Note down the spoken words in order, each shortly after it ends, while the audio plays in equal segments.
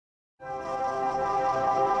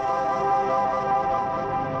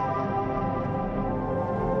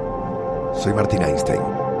soy Martín Einstein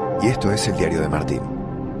y esto es el diario de Martín.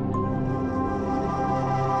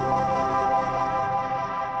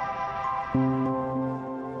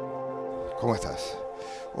 ¿Cómo estás?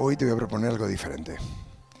 Hoy te voy a proponer algo diferente.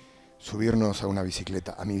 Subirnos a una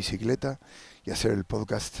bicicleta, a mi bicicleta, y hacer el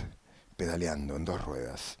podcast pedaleando en 2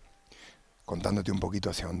 ruedas. Contándote un poquito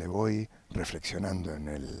hacia dónde voy, reflexionando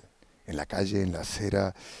en la calle, en la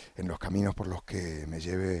acera, en los caminos por los que me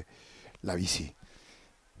lleve la bici.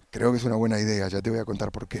 Creo que es una buena idea, ya te voy a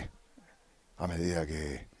contar por qué, a medida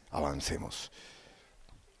que avancemos.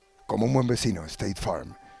 Como un buen vecino, State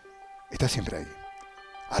Farm, está siempre ahí.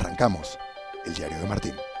 Arrancamos el diario de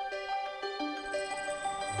Martín.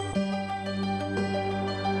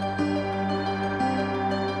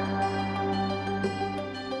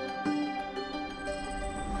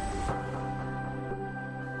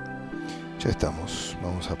 Ya estamos,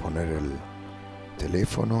 vamos a poner el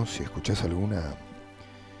teléfono. Si escuchás alguna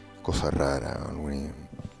cosa rara, un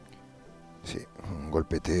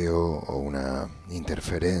golpeteo o una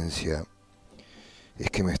interferencia,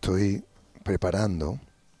 es que me estoy preparando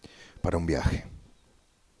para un viaje.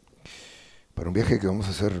 Para un viaje que vamos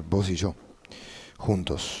a hacer vos y yo,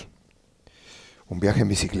 juntos. Un viaje en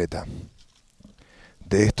bicicleta.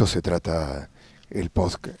 De esto se trata el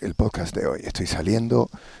podcast de hoy. Estoy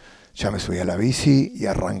saliendo, ya me subí a la bici y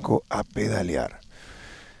arranco a pedalear.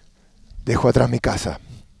 Dejo atrás mi casa.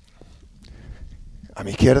 A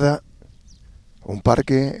mi izquierda, un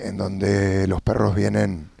parque en donde los perros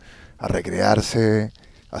vienen a recrearse,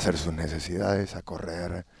 a hacer sus necesidades, a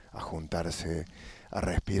correr, a juntarse, a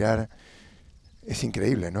respirar. Es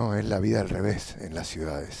increíble, ¿no? Es la vida al revés en las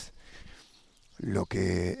ciudades. Lo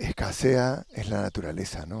que escasea es la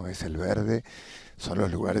naturaleza, ¿no? Es el verde, son los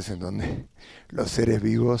lugares en donde los seres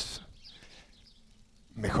vivos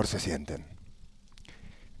mejor se sienten.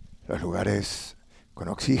 Los lugares con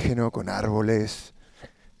oxígeno, con árboles,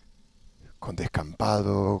 con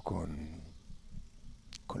descampado, con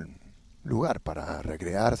lugar para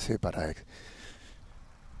recrearse, para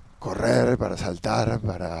correr, para saltar,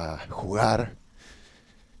 para jugar.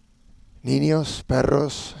 Niños,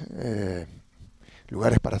 perros,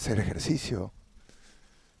 lugares para hacer ejercicio.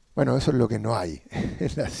 Bueno, eso es lo que no hay en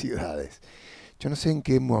las ciudades. Yo no sé en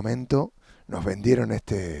qué momento nos vendieron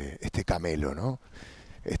este camelo, ¿no?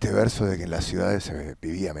 Este verso de que en las ciudades se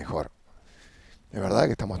vivía mejor. De verdad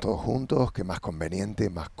que estamos todos juntos, que es más conveniente,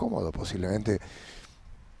 más cómodo posiblemente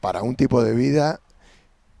para un tipo de vida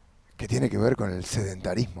que tiene que ver con el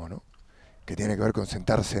sedentarismo, ¿no? Que tiene que ver con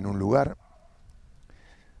sentarse en un lugar,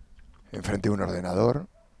 enfrente de un ordenador,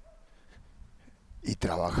 y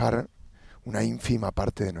trabajar una ínfima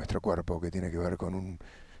parte de nuestro cuerpo, que tiene que ver con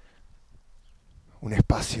un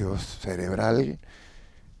espacio cerebral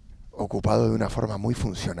ocupado de una forma muy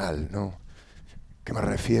funcional, ¿no? ¿Qué me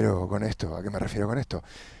refiero con esto? ¿A qué me refiero con esto?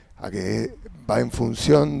 A que va en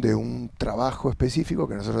función de un trabajo específico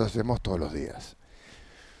que nosotros hacemos todos los días.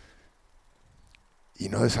 Y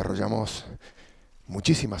no desarrollamos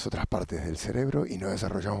muchísimas otras partes del cerebro y no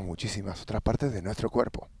desarrollamos muchísimas otras partes de nuestro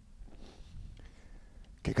cuerpo,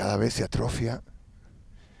 que cada vez se atrofia,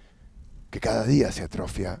 que cada día se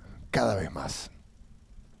atrofia cada vez más.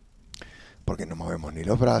 Porque no movemos ni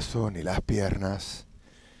los brazos, ni las piernas,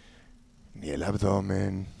 ni el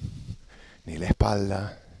abdomen, ni la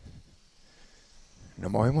espalda. No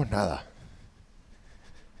movemos nada.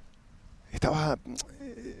 Estaba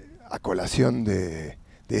a colación de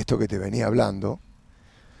esto que te venía hablando.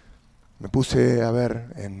 Me puse a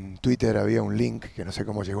ver, en Twitter había un link que no sé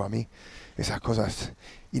cómo llegó a mí. Esas cosas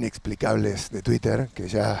inexplicables de Twitter, que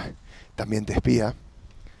ya también te espía,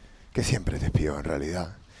 que siempre te espío en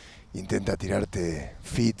realidad. Intenta tirarte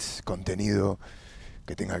feeds, contenido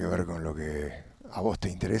que tenga que ver con lo que a vos te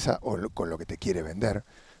interesa o con lo que te quiere vender,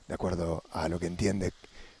 de acuerdo a lo que entiende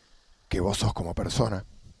que vos sos como persona.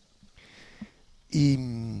 Y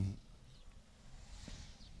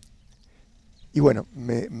bueno,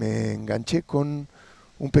 me enganché con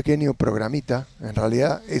un pequeño programita. En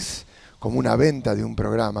realidad es como una venta de un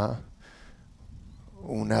programa,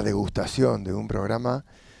 una degustación de un programa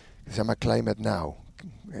que se llama Climate Now,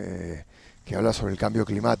 que habla sobre el cambio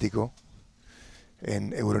climático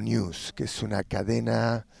en Euronews, que es una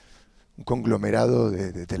cadena, un conglomerado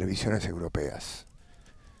de televisiones europeas,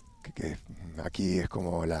 que aquí es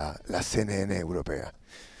como la CNN europea.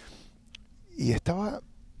 Y estaba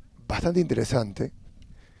bastante interesante,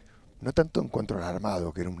 no tanto en cuanto al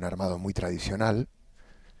armado, que era un armado muy tradicional,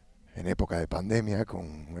 en época de pandemia,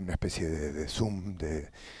 con una especie de zoom,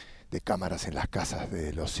 de cámaras en las casas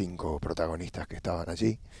de los 5 protagonistas que estaban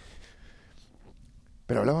allí.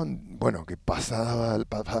 Pero hablaban, bueno, que pasada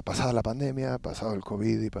la pandemia, pasado el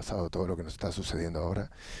COVID y pasado todo lo que nos está sucediendo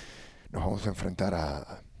ahora, nos vamos a enfrentar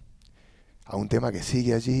a un tema que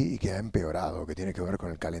sigue allí y que ha empeorado, que tiene que ver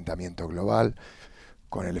con el calentamiento global,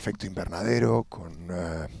 con el efecto invernadero, con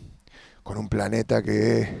un planeta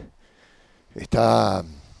que está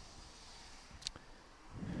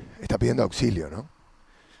pidiendo auxilio, ¿no?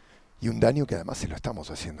 Y un daño que además se lo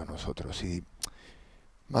estamos haciendo nosotros. Y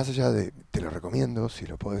más allá de, te lo recomiendo, si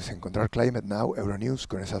lo puedes encontrar, Climate Now, Euronews,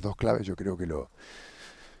 con esas dos claves yo creo que lo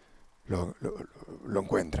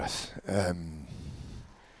encuentras.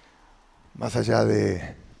 Más allá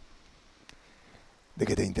de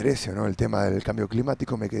que te interese o no el tema del cambio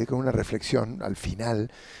climático, me quedé con una reflexión al final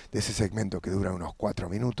de ese segmento que dura unos 4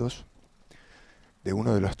 minutos, de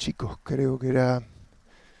uno de los chicos, creo que era,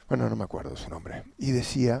 bueno, no me acuerdo su nombre, y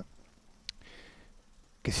decía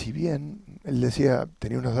que si bien, él decía,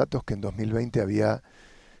 tenía unos datos que en 2020 había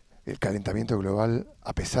el calentamiento global,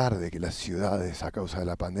 a pesar de que las ciudades, a causa de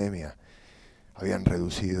la pandemia, habían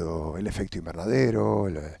reducido el efecto invernadero,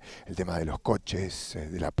 el tema de los coches,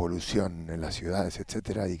 de la polución en las ciudades,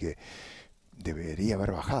 etcétera, y que debería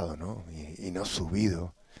haber bajado, ¿no? Y no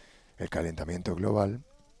subido el calentamiento global.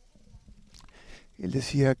 Él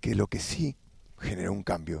decía que lo que sí generó un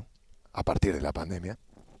cambio a partir de la pandemia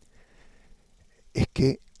es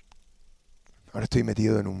que ahora estoy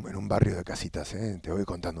metido en un barrio de casitas, ¿eh? Te voy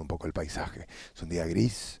contando un poco el paisaje. Es un día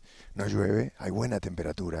gris, no llueve, hay buena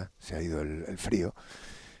temperatura, se ha ido el frío,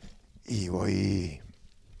 y voy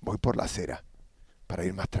por la acera para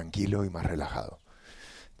ir más tranquilo y más relajado.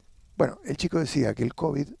 Bueno, el chico decía que el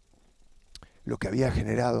COVID lo que había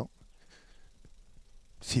generado,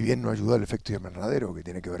 si bien no ayudó al efecto invernadero, que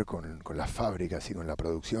tiene que ver con las fábricas y con la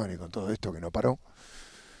producción y con todo esto que no paró,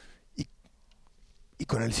 y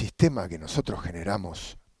con el sistema que nosotros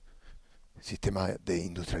generamos, sistema de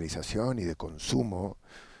industrialización y de consumo,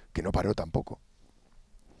 que no paró tampoco.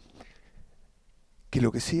 Que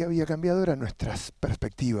lo que sí había cambiado eran nuestras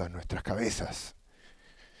perspectivas, nuestras cabezas,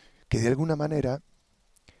 que de alguna manera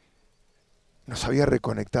nos había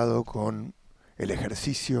reconectado con el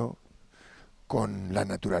ejercicio, con la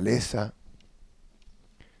naturaleza,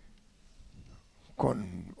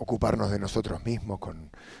 con ocuparnos de nosotros mismos,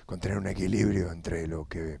 con tener un equilibrio entre lo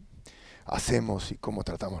que hacemos y cómo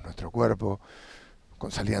tratamos nuestro cuerpo,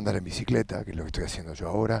 con salir a andar en bicicleta, que es lo que estoy haciendo yo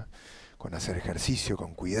ahora, con hacer ejercicio,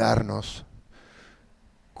 con cuidarnos,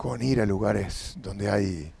 con ir a lugares donde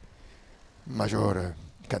hay mayor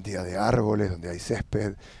cantidad de árboles, donde hay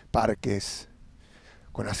césped, parques,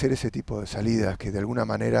 con hacer ese tipo de salidas que de alguna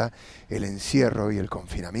manera el encierro y el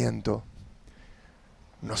confinamiento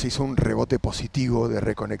nos hizo un rebote positivo de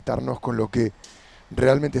reconectarnos con lo que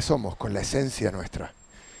realmente somos, con la esencia nuestra,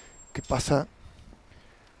 que pasa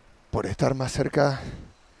por estar más cerca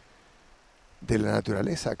de la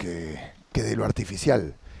naturaleza que de lo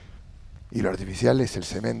artificial. Y lo artificial es el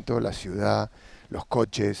cemento, la ciudad, los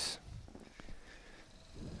coches,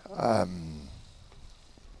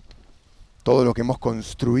 todo lo que hemos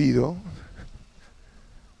construido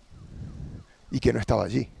y que no estaba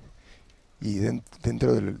allí. Y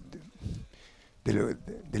dentro de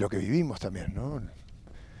lo que vivimos también, ¿no?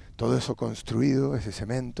 Todo eso construido, ese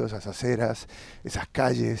cemento, esas aceras, esas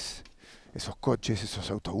calles, esos coches, esos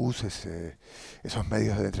autobuses, esos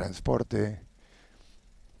medios de transporte,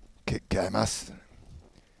 que además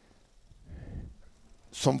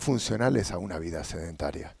son funcionales a una vida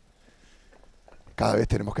sedentaria. Cada vez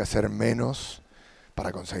tenemos que hacer menos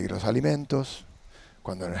para conseguir los alimentos,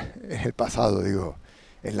 cuando en el pasado, digo,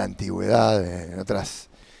 en la antigüedad, en otras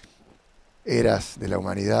eras de la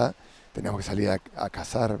humanidad, teníamos que salir a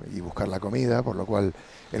cazar y buscar la comida, por lo cual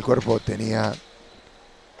el cuerpo tenía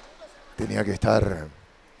que estar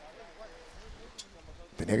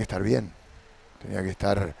bien, tenía que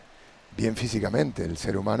estar bien físicamente el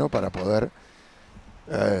ser humano para poder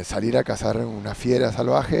salir a cazar una fiera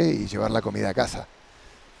salvaje y llevar la comida a casa.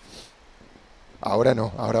 Ahora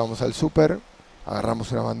no, ahora vamos al súper,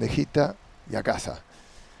 agarramos una bandejita y a casa.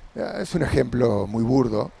 Es un ejemplo muy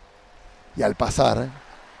burdo y al pasar,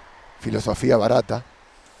 filosofía barata,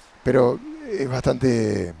 pero es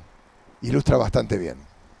ilustra bastante bien.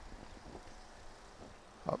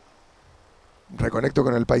 Reconecto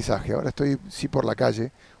con el paisaje. Ahora estoy por la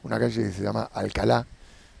calle, una calle que se llama Alcalá.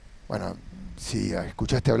 Bueno, si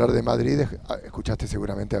escuchaste hablar de Madrid, escuchaste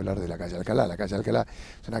seguramente hablar de la calle Alcalá. La calle Alcalá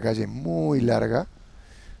es una calle muy larga.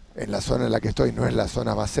 En la zona en la que estoy no es la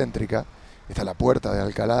zona más céntrica. Está la Puerta de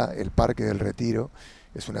Alcalá, el Parque del Retiro.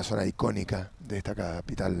 Es una zona icónica de esta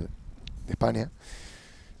capital de España.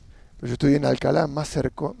 Pero yo estoy en Alcalá, más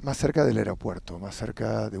cerca del aeropuerto, más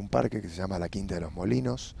cerca de un parque que se llama la Quinta de los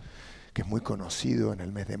Molinos, que es muy conocido en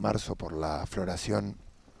el mes de marzo por la floración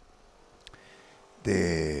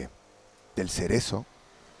de, del cerezo,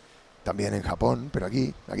 también en Japón, pero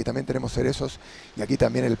aquí también tenemos cerezos y aquí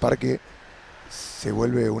también el parque se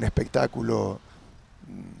vuelve un espectáculo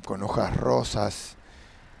con hojas rosas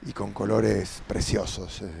y con colores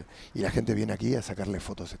preciosos. Y la gente viene aquí a sacarle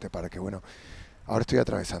fotos a este parque. Bueno, ahora estoy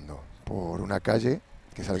atravesando por una calle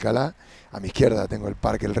que es Alcalá. A mi izquierda tengo el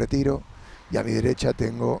Parque El Retiro y a mi derecha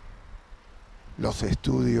tengo los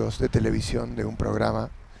estudios de televisión de un programa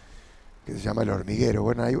que se llama El Hormiguero.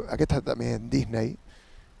 Bueno, aquí está también Disney,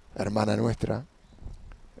 hermana nuestra,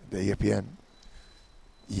 de ESPN,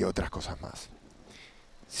 y otras cosas más.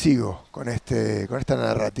 Sigo con esta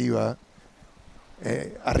narrativa.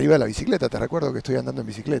 Arriba de la bicicleta, te recuerdo que estoy andando en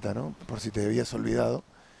bicicleta, ¿no? Por si te habías olvidado.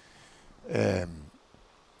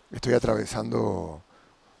 Estoy atravesando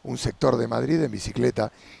un sector de Madrid en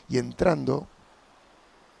bicicleta y entrando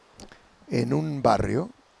en un barrio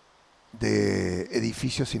de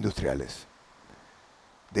edificios industriales,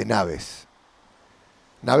 de naves.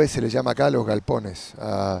 Naves se le llama acá a los galpones,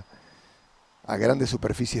 a grandes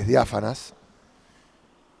superficies diáfanas,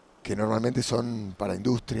 que normalmente son para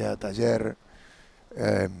industria, taller,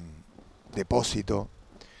 depósito.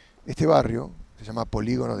 Este barrio se llama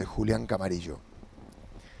Polígono de Julián Camarillo.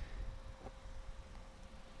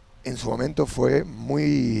 En su momento fue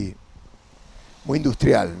muy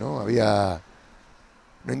industrial, ¿no? Había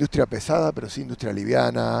una industria pesada, pero sí industria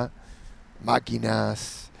liviana,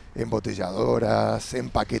 máquinas, embotelladoras,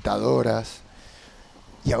 empaquetadoras.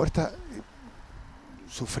 Y ahora está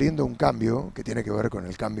sufriendo un cambio que tiene que ver con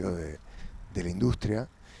el cambio de la industria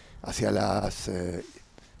hacia la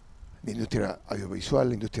industria audiovisual,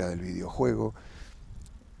 la industria del videojuego.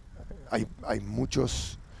 Hay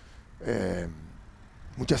muchas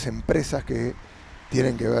empresas que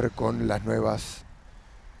tienen que ver con los nuevos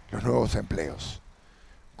empleos.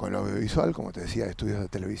 Con lo audiovisual, como te decía, estudios de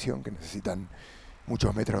televisión que necesitan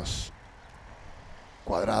muchos metros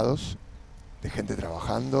cuadrados de gente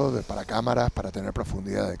trabajando, para cámaras, para tener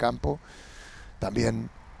profundidad de campo. También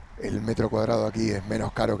el metro cuadrado aquí es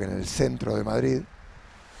menos caro que en el centro de Madrid,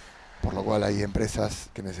 por lo cual hay empresas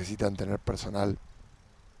que necesitan tener personal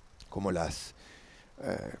como las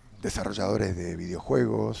desarrolladores de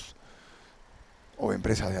videojuegos o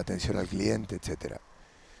empresas de atención al cliente, etc.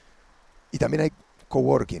 Y también hay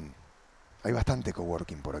coworking, hay bastante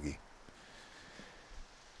coworking por aquí.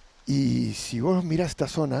 Y si vos mirás esta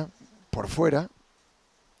zona por fuera,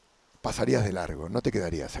 pasarías de largo, no te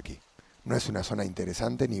quedarías aquí. No es una zona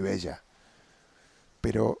interesante ni bella,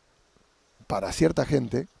 pero para cierta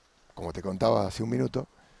gente, como te contaba hace un minuto,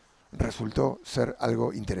 resultó ser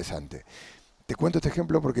algo interesante. Te cuento este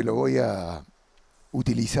ejemplo porque lo voy a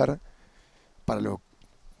utilizar para lo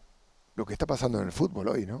que está pasando en el fútbol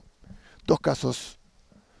hoy, ¿no? Dos casos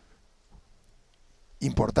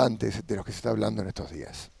importantes de los que se está hablando en estos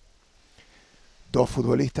días. Dos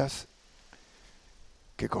futbolistas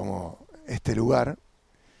que, como este lugar,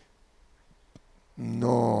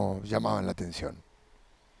 no llamaban la atención.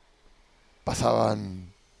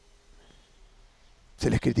 Se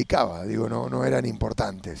les criticaba, no eran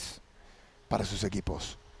importantes para sus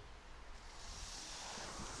equipos.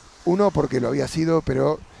 Uno porque lo había sido,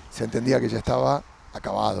 pero se entendía que ya estaba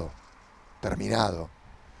acabado, terminado,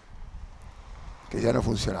 que ya no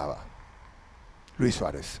funcionaba. Luis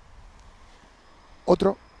Suárez.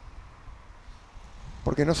 Otro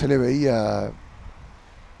porque no se le veía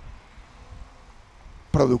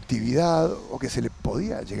productividad o que se le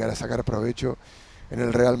podía llegar a sacar provecho en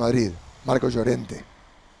el Real Madrid. Marco Llorente.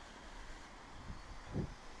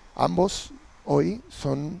 Ambos hoy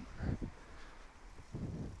son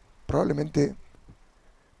probablemente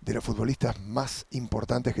de los futbolistas más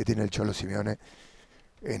importantes que tiene el Cholo Simeone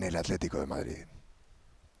en el Atlético de Madrid.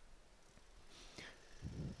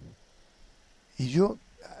 Y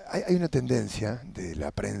hay una tendencia de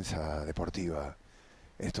la prensa deportiva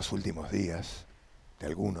en estos últimos días, de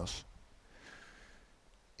algunos,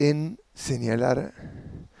 en señalar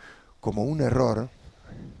como un error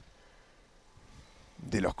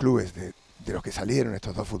de los clubes de los que salieron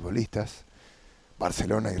estos dos futbolistas,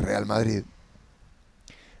 Barcelona y Real Madrid,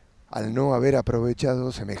 al no haber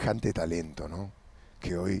aprovechado semejante talento, ¿no?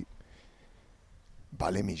 Que hoy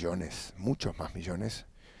vale millones, muchos más millones,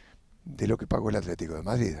 de lo que pagó el Atlético de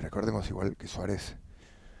Madrid. Recordemos igual que Suárez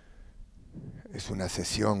es una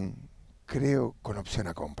cesión, creo, con opción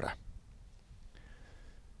a compra.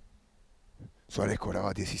 Suárez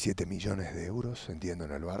cobraba 17 millones de euros, entiendo,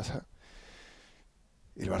 en el Barça.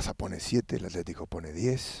 El Barça pone 7, el Atlético pone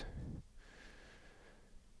 10.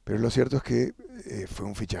 Pero lo cierto es que fue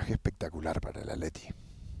un fichaje espectacular para el Atleti.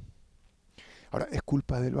 Ahora, ¿es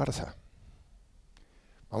culpa del Barça?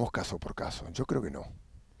 Vamos caso por caso. Yo creo que no.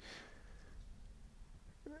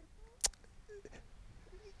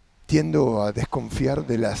 Tiendo a desconfiar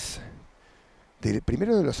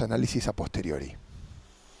primero de los análisis a posteriori.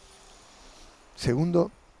 Segundo,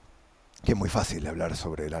 que es muy fácil hablar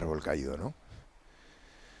sobre el árbol caído, ¿no?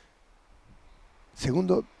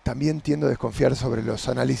 Segundo, también tiendo a desconfiar sobre los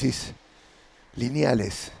análisis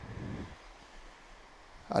lineales,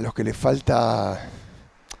 a los que le falta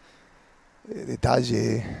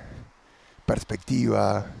detalle,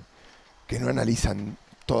 perspectiva, que no analizan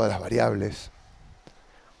todas las variables.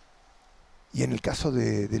 Y en el caso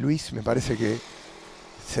de Luis, me parece que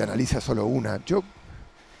se analiza solo una. Yo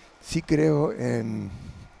sí creo en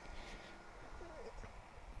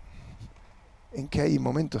que hay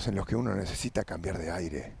momentos en los que uno necesita cambiar de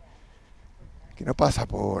aire. Que no pasa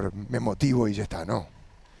por me motivo y ya está, no.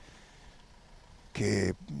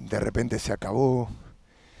 Que de repente se acabó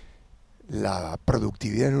la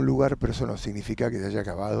productividad en un lugar, pero eso no significa que se haya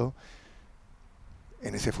acabado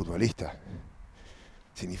en ese futbolista.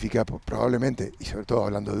 Significa probablemente, y sobre todo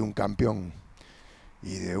hablando de un campeón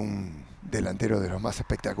y de un delantero de los más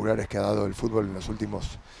espectaculares que ha dado el fútbol en los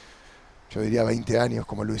últimos, yo diría 20 años,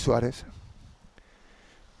 como Luis Suárez,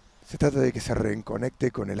 se trata de que se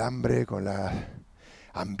reconecte con el hambre, con la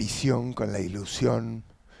ambición, con la ilusión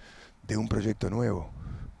de un proyecto nuevo.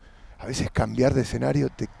 A veces cambiar de escenario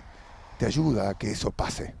te ayuda a que eso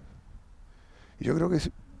pase. Y yo creo que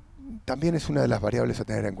también es una de las variables a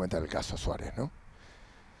tener en cuenta en el caso Suárez, ¿no?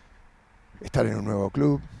 Estar en un nuevo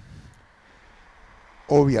club,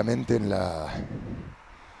 obviamente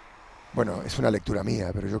bueno, es una lectura mía,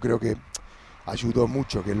 pero yo creo que ayudó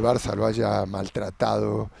mucho que el Barça lo haya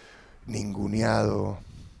maltratado, ninguneado,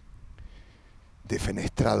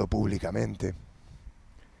 defenestrado públicamente.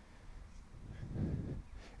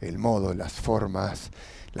 El modo, las formas,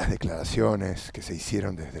 las declaraciones que se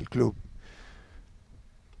hicieron desde el club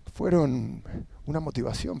fueron una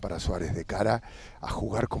motivación para Suárez de cara a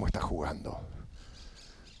jugar como está jugando.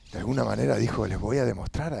 De alguna manera dijo, les voy a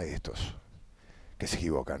demostrar a estos que se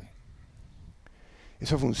equivocan.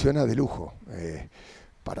 Eso funciona de lujo,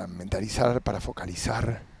 para mentalizar, para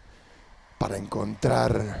focalizar, para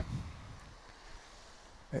encontrar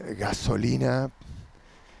gasolina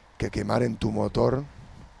que quemar en tu motor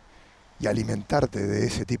y alimentarte de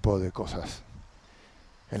ese tipo de cosas.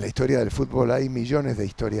 En la historia del fútbol hay millones de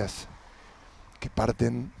historias que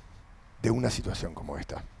parten de una situación como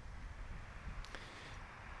esta.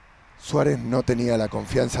 Suárez no tenía la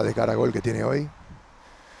confianza de cara a gol que tiene hoy,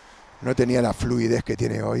 no tenía la fluidez que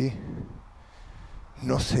tiene hoy,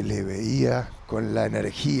 no se le veía con la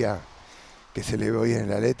energía que se le ve hoy en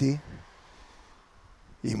el Atleti,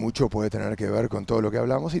 y mucho puede tener que ver con todo lo que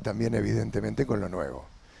hablamos y también evidentemente con lo nuevo.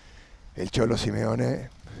 El Cholo Simeone,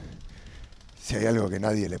 si hay algo que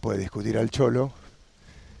nadie le puede discutir al Cholo,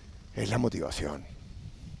 es la motivación.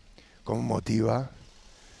 Cómo motiva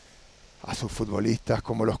a sus futbolistas,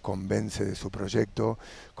 cómo los convence de su proyecto,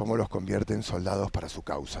 cómo los convierte en soldados para su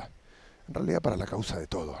causa. En realidad para la causa de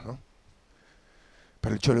todos, ¿no?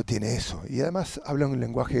 Pero el Cholo tiene eso, y además habla un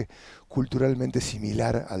lenguaje culturalmente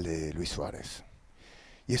similar al de Luis Suárez.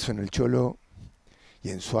 Y eso en el Cholo y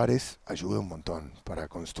en Suárez ayuda un montón para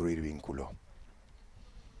construir vínculo.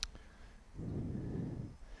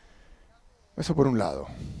 Eso por un lado.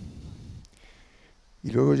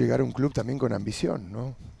 Y luego llegar a un club también con ambición,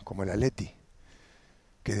 ¿no? Como el Atleti,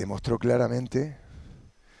 que demostró claramente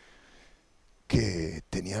que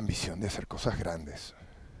tenía ambición de hacer cosas grandes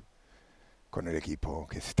con el equipo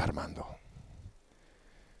que se está armando.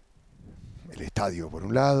 El estadio por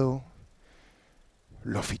un lado,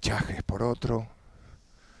 los fichajes por otro.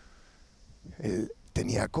 Él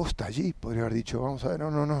tenía a Costa allí, podría haber dicho, vamos a ver,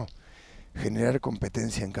 no. Generar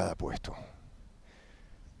competencia en cada puesto.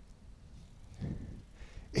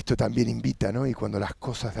 Esto también invita, ¿no? Y cuando las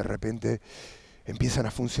cosas de repente empiezan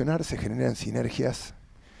a funcionar, se generan sinergias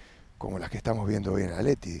como las que estamos viendo hoy en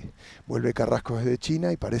Atleti. Vuelve Carrasco desde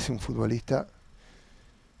China y parece un futbolista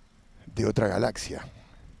de otra galaxia.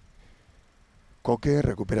 Coque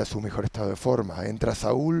recupera su mejor estado de forma. Entra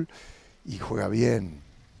Saúl y juega bien.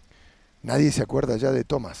 Nadie se acuerda ya de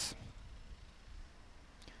Thomas.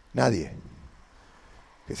 Nadie.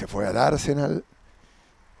 Que se fue al Arsenal.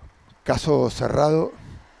 Caso cerrado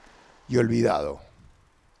y olvidado.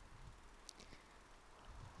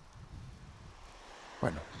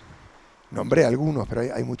 Bueno, nombré algunos, pero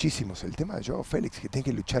hay muchísimos. El tema de Joao Félix, que tiene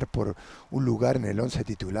que luchar por un lugar en el 11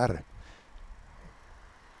 titular.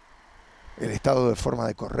 El estado de forma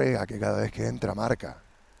de Correa, que cada vez que entra marca.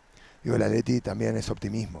 Digo, el Atleti también es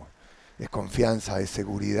optimismo, es confianza, es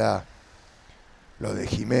seguridad. Lo de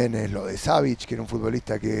Jiménez, lo de Savic, que era un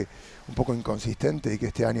futbolista que un poco inconsistente y que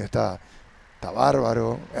este año está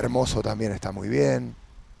bárbaro. Hermoso también está muy bien.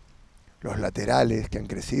 Los laterales que han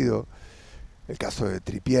crecido. El caso de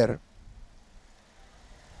Trippier.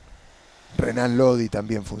 Renan Lodi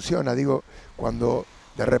también funciona. Digo, cuando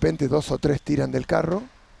de repente 2 o 3 tiran del carro,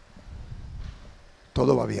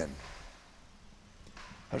 todo va bien.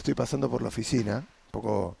 Ahora estoy pasando por la oficina, un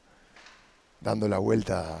poco dando la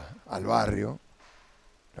vuelta al barrio,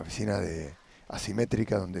 la oficina de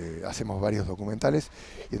asimétrica donde hacemos varios documentales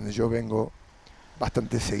y donde yo vengo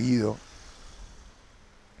bastante seguido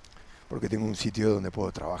porque tengo un sitio donde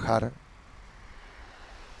puedo trabajar,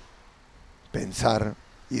 pensar,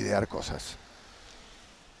 idear cosas.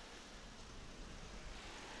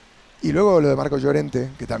 Y luego lo de Marco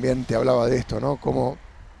Llorente, que también te hablaba de esto, ¿no? Cómo,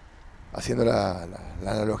 haciendo la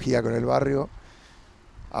analogía con el barrio,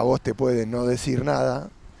 a vos te puede no decir nada,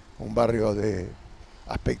 un barrio de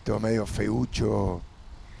aspecto medio feucho,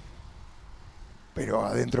 pero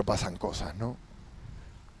adentro pasan cosas, ¿no?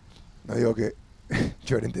 No digo que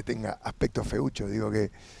Llorente tenga aspecto feucho, digo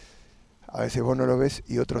que a veces vos no lo ves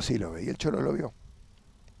y otro sí lo ve, y el Cholo lo vio.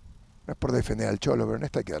 No es por defender al Cholo, pero en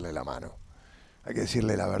esto hay que darle la mano. Hay que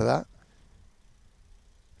decirle la verdad,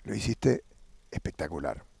 lo hiciste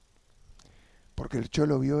espectacular. Porque el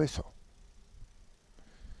Cholo vio eso.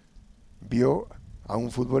 Vio a un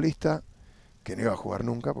futbolista que no iba a jugar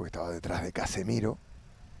nunca porque estaba detrás de Casemiro.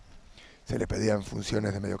 Se le pedían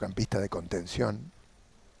funciones de mediocampista de contención.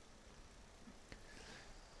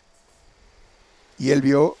 Y él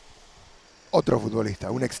vio otro futbolista,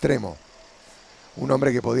 un extremo. Un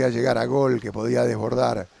hombre que podía llegar a gol, que podía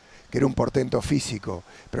desbordar, que era un portento físico,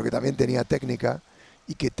 pero que también tenía técnica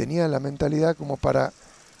y que tenía la mentalidad como para,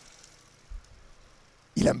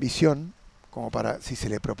 y la ambición, como para, si se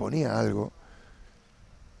le proponía algo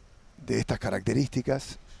de estas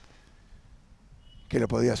características, que lo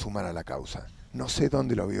podía sumar a la causa. No sé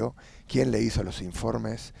dónde lo vio, quién le hizo los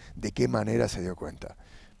informes, de qué manera se dio cuenta,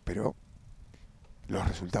 pero los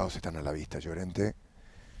resultados están a la vista. Llorente,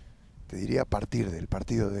 te diría, a partir del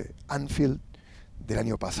partido de Anfield del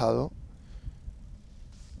año pasado,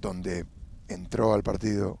 donde entró al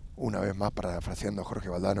partido una vez más, parafraseando a Jorge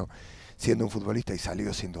Valdano, siendo un futbolista y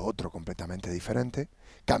salió siendo otro completamente diferente.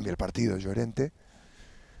 Cambia el partido Llorente.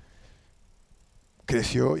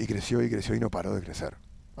 Creció y creció y creció y no paró de crecer.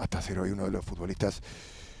 Hasta ser hoy uno de los futbolistas,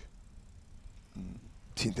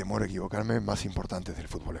 sin temor a equivocarme, más importantes del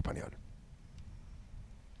fútbol español.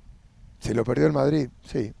 ¿Se lo perdió el Madrid?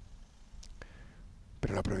 Sí.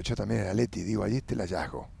 Pero lo aprovechó también el Atleti. Digo, allí está el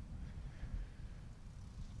hallazgo.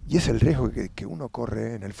 Y es el riesgo que uno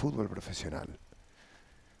corre en el fútbol profesional.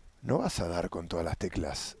 No vas a dar con todas las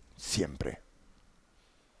teclas siempre.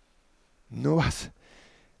 No vas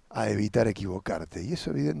a evitar equivocarte. Y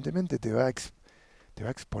eso evidentemente te va a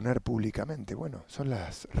exponer públicamente. Bueno, son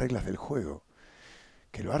las reglas del juego.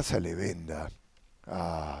 Que el Barça le venda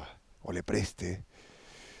o le preste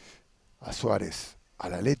a Suárez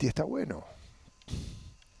al Atleti está bueno.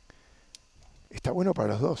 Está bueno para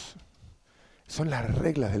los dos. Son las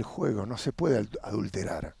reglas del juego, no se puede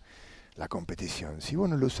adulterar la competición. Si vos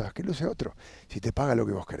no lo usas, que lo use otro. Si te paga lo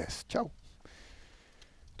que vos querés. Chau.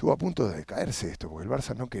 Estuvo a punto de caerse esto, porque el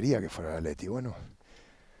Barça no quería que fuera el Atleti. Bueno,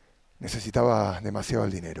 necesitaba demasiado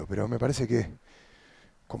el dinero, pero me parece que,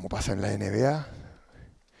 como pasa en la NBA,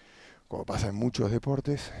 como pasa en muchos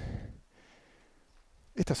deportes,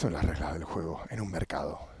 estas son las reglas del juego en un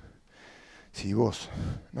mercado. Si vos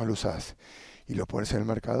no lo usás y lo pones en el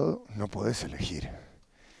mercado, no podés elegir.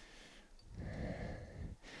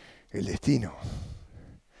 El destino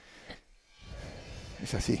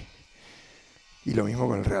es así. Y lo mismo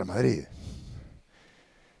con el Real Madrid,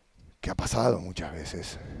 que ha pasado muchas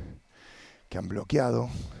veces, que han bloqueado.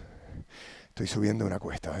 Estoy subiendo una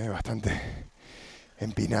cuesta, bastante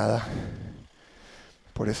empinada,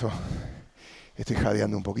 por eso estoy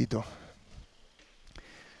jadeando un poquito.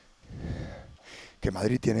 Que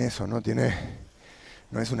Madrid tiene eso, no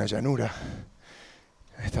es una llanura,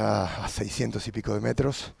 está a 600 y pico de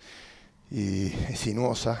metros y es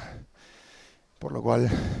sinuosa, por lo cual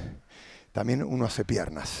también uno hace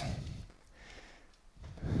piernas.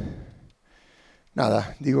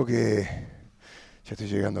 Nada, digo que ya estoy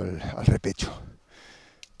llegando al repecho,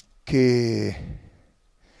 que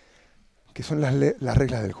son las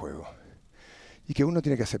reglas del juego y que uno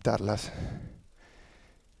tiene que aceptarlas.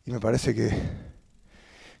 Y me parece que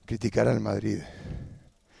criticar al Madrid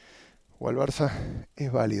o al Barça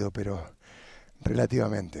es válido, pero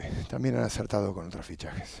relativamente. También han acertado con otros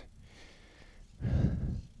fichajes.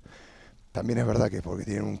 También es verdad que porque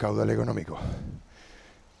tienen un caudal económico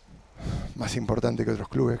más importante que otros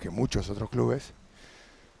clubes, que muchos otros clubes,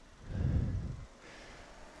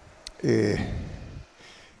 el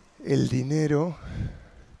dinero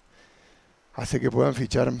hace que puedan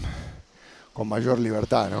fichar con mayor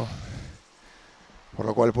libertad, ¿no? Por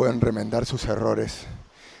lo cual pueden remendar sus errores.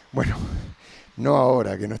 Bueno, no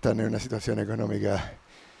ahora que no están en una situación económica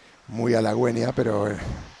muy halagüeña, pero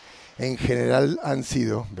en general han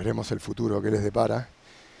sido, veremos el futuro que les depara,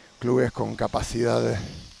 clubes con capacidad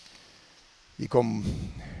y con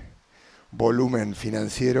volumen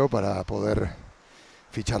financiero para poder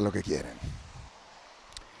fichar lo que quieren.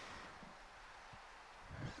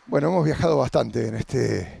 Bueno, hemos viajado bastante en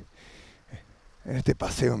este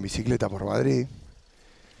paseo en bicicleta por Madrid.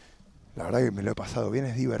 La verdad que me lo he pasado bien,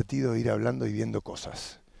 es divertido ir hablando y viendo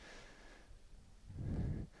cosas.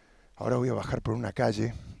 Ahora voy a bajar por una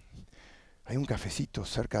calle. Hay un cafecito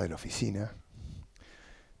cerca de la oficina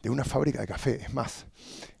de una fábrica de café. Es más,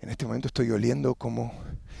 en este momento estoy oliendo cómo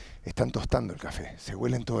están tostando el café. Se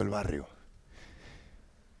huele en todo el barrio.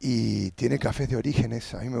 Y tiene cafés de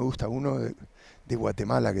orígenes. A mí me gusta uno de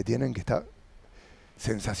Guatemala que tienen, que está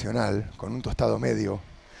sensacional, con un tostado medio.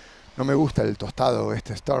 No me gusta el tostado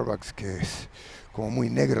Starbucks, que es como muy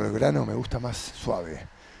negro el grano. Me gusta más suave,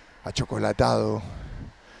 achocolatado.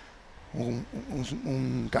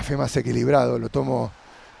 Un café más equilibrado. Lo tomo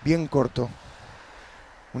bien corto.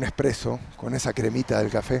 Un espresso con esa cremita del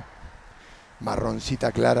café,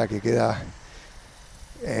 marroncita clara que queda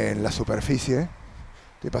en la superficie.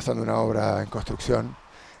 Estoy pasando una obra en construcción.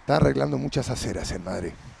 Están arreglando muchas aceras en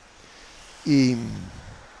Madrid. Y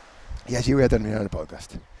allí voy a terminar el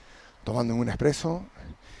podcast. Tomando un espresso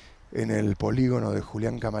en el polígono de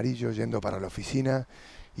Julián Camarillo, yendo para la oficina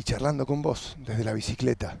y charlando con vos desde la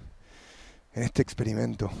bicicleta. En este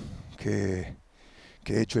experimento que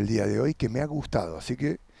he hecho el día de hoy, que me ha gustado. Así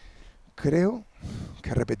que creo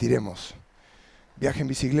que repetiremos. Viaje en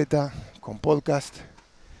bicicleta, con podcast,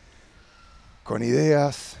 con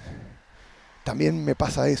ideas. También me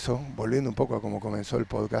pasa eso, volviendo un poco a cómo comenzó el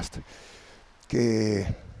podcast, que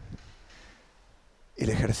el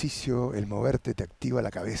ejercicio, el moverte, te activa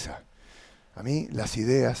la cabeza. A mí las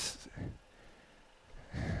ideas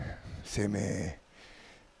se me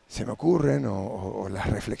ocurren, o las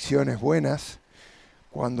reflexiones buenas,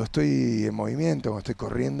 cuando estoy en movimiento, cuando estoy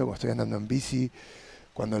corriendo, cuando estoy andando en bici,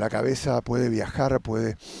 cuando la cabeza puede viajar,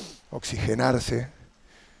 puede oxigenarse,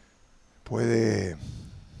 puede...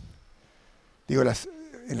 Digo,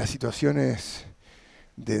 en las situaciones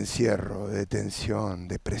de encierro, de tensión,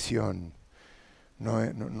 de presión,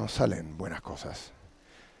 no salen buenas cosas.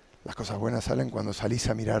 Las cosas buenas salen cuando salís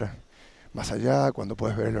a mirar más allá, cuando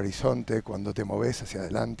puedes ver el horizonte, cuando te moves hacia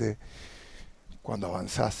adelante, cuando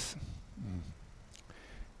avanzás.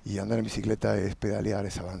 Y andar en bicicleta es pedalear,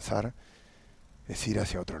 es avanzar, es ir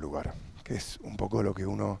hacia otro lugar, que es un poco lo que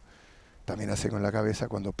uno también hace con la cabeza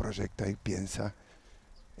cuando proyecta y piensa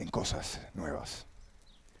en cosas nuevas.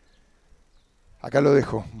 Acá lo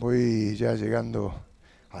dejo, voy ya llegando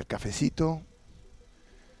al cafecito.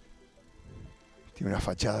 Tiene una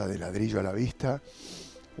fachada de ladrillo a la vista,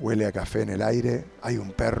 huele a café en el aire, hay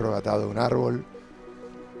un perro atado a un árbol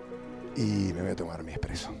y me voy a tomar mi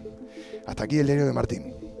espresso. Hasta aquí el diario de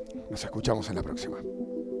Martín. Nos escuchamos en la próxima.